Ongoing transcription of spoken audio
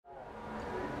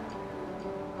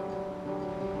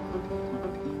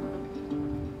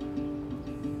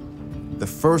The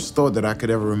first thought that I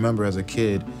could ever remember as a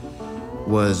kid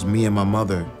was me and my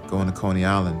mother going to Coney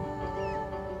Island.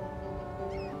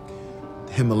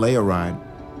 The Himalaya ride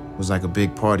was like a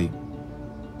big party.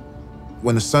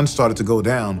 When the sun started to go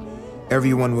down,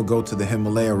 everyone would go to the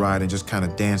Himalaya ride and just kind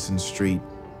of dance in the street.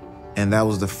 And that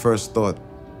was the first thought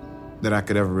that I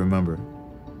could ever remember.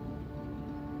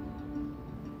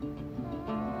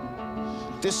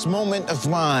 This moment of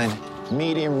mine,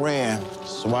 medium rare,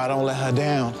 so I don't let her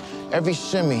down. Every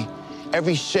shimmy,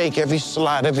 every shake, every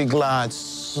slide, every glide,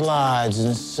 slides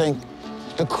and sink.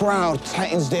 The crowd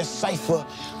tightens their cipher.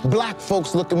 Black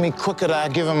folks look at me crooked. I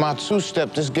give them my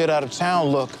two-step, this get out of town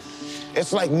look.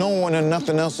 It's like no one and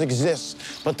nothing else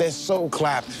exists but their soul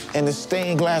clap and the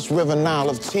stained glass river Nile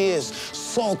of tears,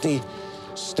 salty,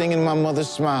 stinging my mother's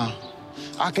smile.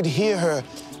 I could hear her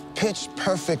pitch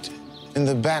perfect in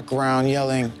the background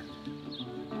yelling,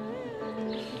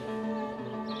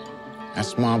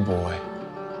 "That's my boy."